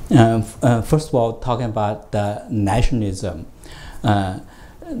institutionalization? First of all, talking about the nationalism, the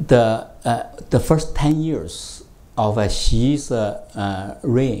first 10 years of Xi's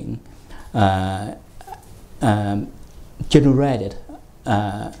reign generated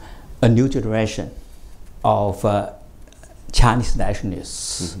a new generation of Chinese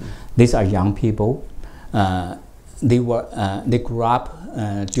nationalists. These are young people. They grew up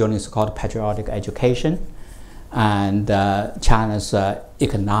during so-called patriotic education, and China's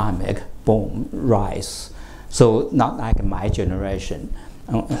economic boom rise. So not like my generation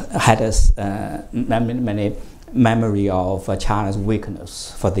had many memory of China's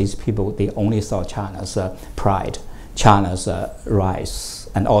weakness. For these people, they only saw China's pride, China's rise,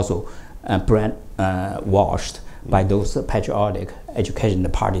 and also washed by those patriotic education. The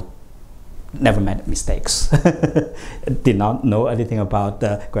party never made mistakes, did not know anything about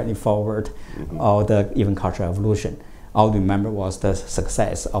the Great Leap Forward or the even Cultural Revolution. All they remember was the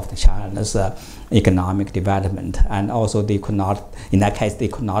success of the China's economic development, and also they could not, in that case, they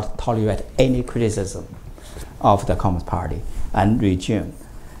could not tolerate any criticism of the Communist Party and regime.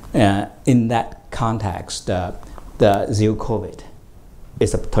 In that context, the zero COVID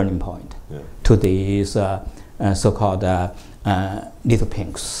is a turning point to these so-called little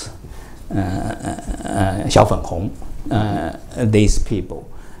pinks, 小粉红, these people,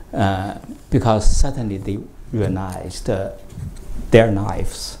 because suddenly they realized their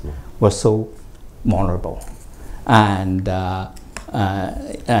lives were so vulnerable, and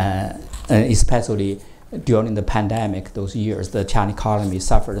especially during the pandemic, those years, the Chinese economy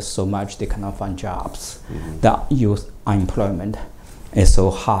suffered so much they cannot find jobs. The youth unemployment is so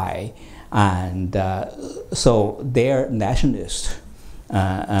high, and so their nationalist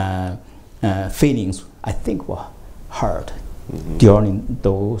feelings, I think, were hurt during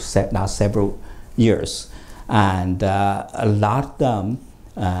those last several years. And a lot of them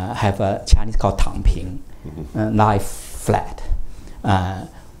have a Chinese called 躺平, life flat.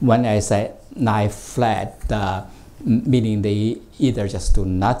 When I say life flat, meaning they either just do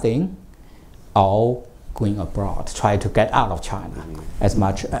nothing or going abroad, try to get out of China as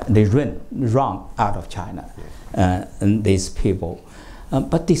much. They run out of China, and these people.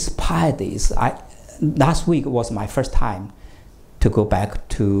 But despite this, last week was my first time to go back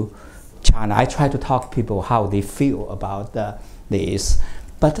to China. I try to talk to people how they feel about this,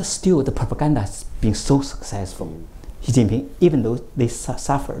 but still the propaganda has been so successful. Xi Jinping, even though they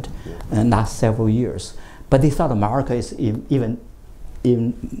suffered last several years, but they thought America is even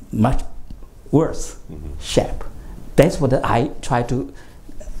much worse shape. That's what I try to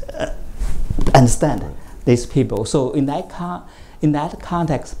understand these people. So in that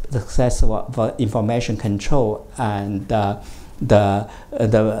context, the success of information control and the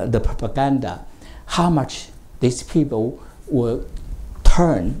propaganda, how much these people will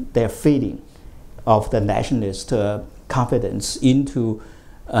turn their feeling of the nationalist confidence into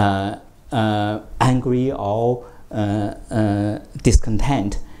angry or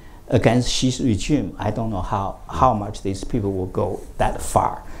discontent against Xi's regime. I don't know how much these people will go that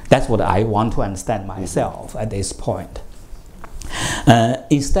far. That's what I want to understand myself at this point.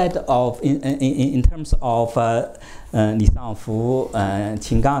 Instead of, in terms of Li Shangfu,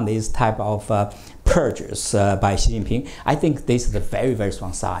 Qin Gang, this type of purges by Xi Jinping, I think this is a very, very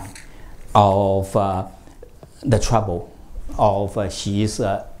strong sign of the trouble of Xi's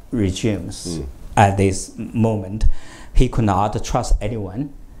regimes at this moment. He could not trust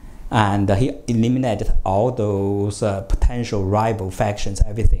anyone, and he eliminated all those potential rival factions,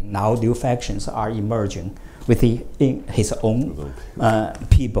 everything. Now new factions are emerging within his own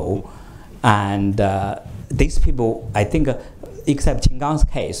people. And these people, I think, except Qin Gang's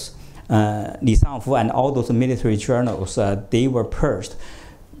case, Li Shangfu and all those military journals, they were purged,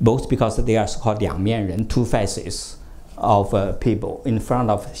 both because they are so-called 两面人, two faces of people. In front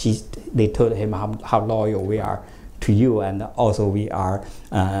of Xi, they told him how loyal we are to you, and also we are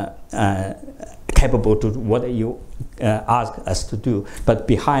capable to what you ask us to do. But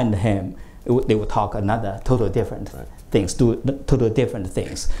behind him, they will talk another total different things, do total different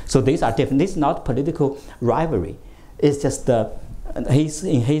things. So these are different. This is not political rivalry. It's just he's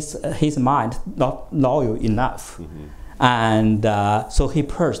in his mind not loyal enough, and so he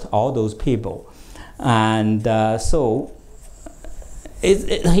purged all those people, and so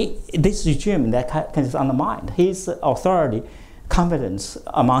this regime that can undermine his authority, confidence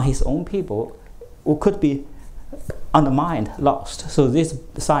among his own people could be undermined, lost. So this is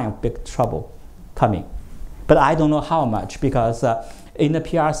a sign of big trouble coming. But I don't know how much, because in the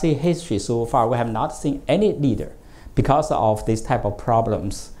PRC history so far, we have not seen any leader, because of this type of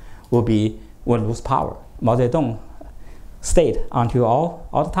problems, will lose power. Mao Zedong stayed until all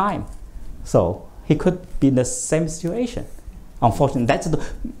the time. So he could be in the same situation. Unfortunately,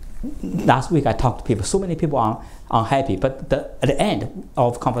 last week I talked to people, so many people are unhappy, but at the end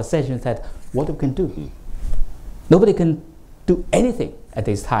of conversation said, what we can do? Nobody can do anything at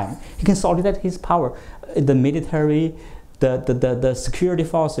this time. He can consolidate his power, the military, the security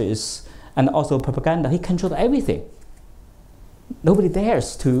forces, and also propaganda. He controls everything. Nobody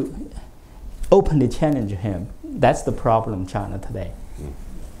dares to openly challenge him. That's the problem in China today.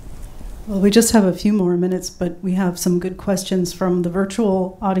 Well, we just have a few more minutes, but we have some good questions from the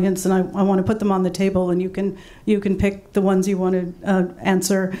virtual audience, and I want to put them on the table, and you can pick the ones you want to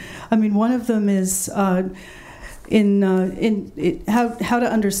answer. I mean, one of them is how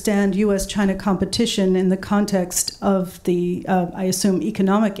to understand U.S.-China competition in the context of the, I assume,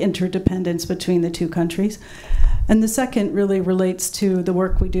 economic interdependence between the two countries. And the second really relates to the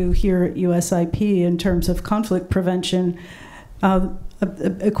work we do here at USIP in terms of conflict prevention.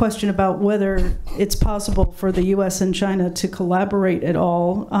 A question about whether it's possible for the U.S. and China to collaborate at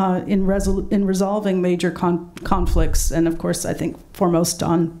all in resolving major conflicts, and of course, I think foremost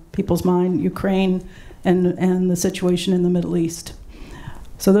on people's mind, Ukraine and the situation in the Middle East.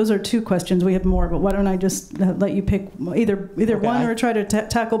 So those are two questions. We have more, but why don't I just let you pick either okay, one or try to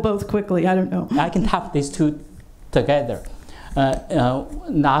tackle both quickly? I don't know. I can tap these two together.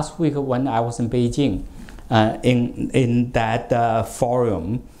 Last week when I was in Beijing, in that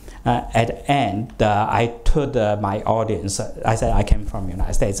forum, at the end, I told my audience, I said I came from the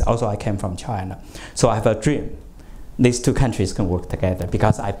United States, also I came from China. So I have a dream. These two countries can work together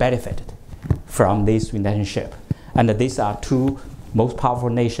because I benefited from this relationship. And these are two most powerful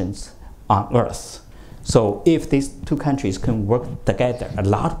nations on earth. So if these two countries can work together, a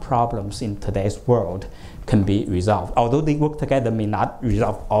lot of problems in today's world can be resolved. Although they work together may not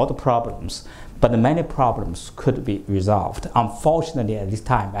resolve all the problems, but many problems could be resolved. Unfortunately, at this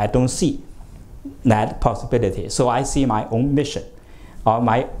time, I don't see that possibility. So I see my own mission, or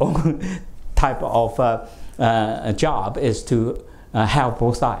my own type of job is to help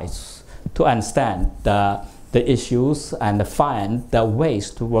both sides to understand the issues and find the ways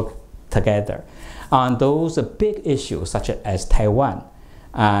to work together on those big issues such as Taiwan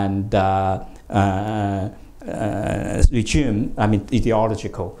and regime,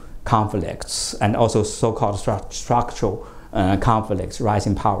 ideological conflicts, and also so-called structural conflicts,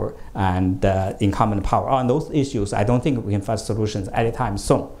 rising power and incumbent power. On those issues, I don't think we can find solutions anytime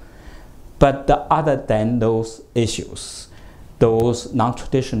soon. But other than those issues, those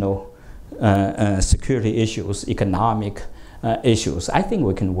non-traditional security issues, economic issues. I think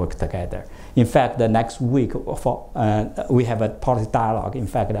we can work together. In fact, the next week we have a policy dialogue. In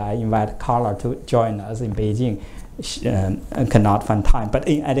fact, I invite Carla to join us in Beijing. She cannot find time, but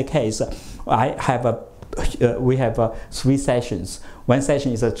in any case, we have 3 sessions. One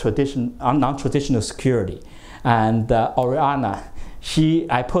session is a non-traditional security, and Oriana,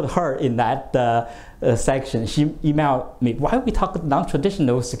 I put her in that section. She emailed me, why we talk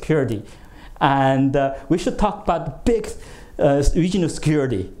non-traditional security? And we should talk about the big regional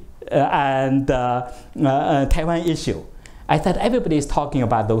security and Taiwan issue. I said everybody is talking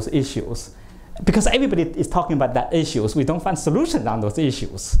about those issues. Because everybody is talking about that issues, we don't find solutions on those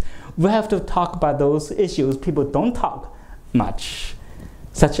issues. We have to talk about those issues people don't talk much,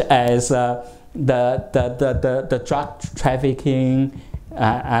 such as the drug trafficking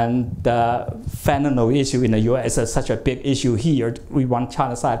and the fentanyl issue in the U.S. is such a big issue here. We want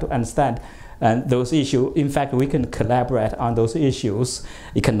China side to understand those issues. In fact, we can collaborate on those issues,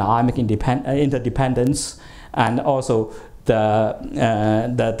 economic interdependence, and also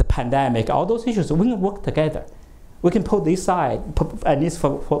the pandemic. All those issues, we can work together. We can put this side, at least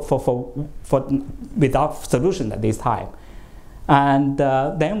for without solution at this time. And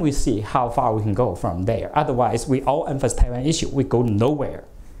then we see how far we can go from there. Otherwise, we all emphasize Taiwan issue. We go nowhere.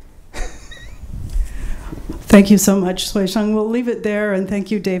 Thank you so much, Sui-Sheng. We'll leave it there, and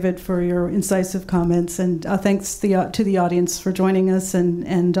thank you, David, for your incisive comments. And thanks to the audience for joining us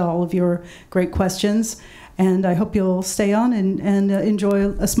and all of your great questions. And I hope you'll stay on and enjoy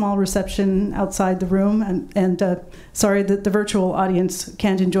a small reception outside the room. And sorry that the virtual audience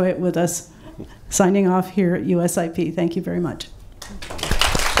can't enjoy it with us. Signing off here at USIP. Thank you very much.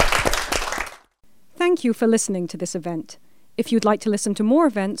 Thank you for listening to this event. If you'd like to listen to more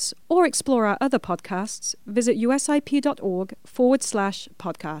events or explore our other podcasts, visit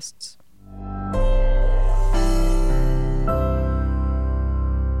usip.org/podcasts.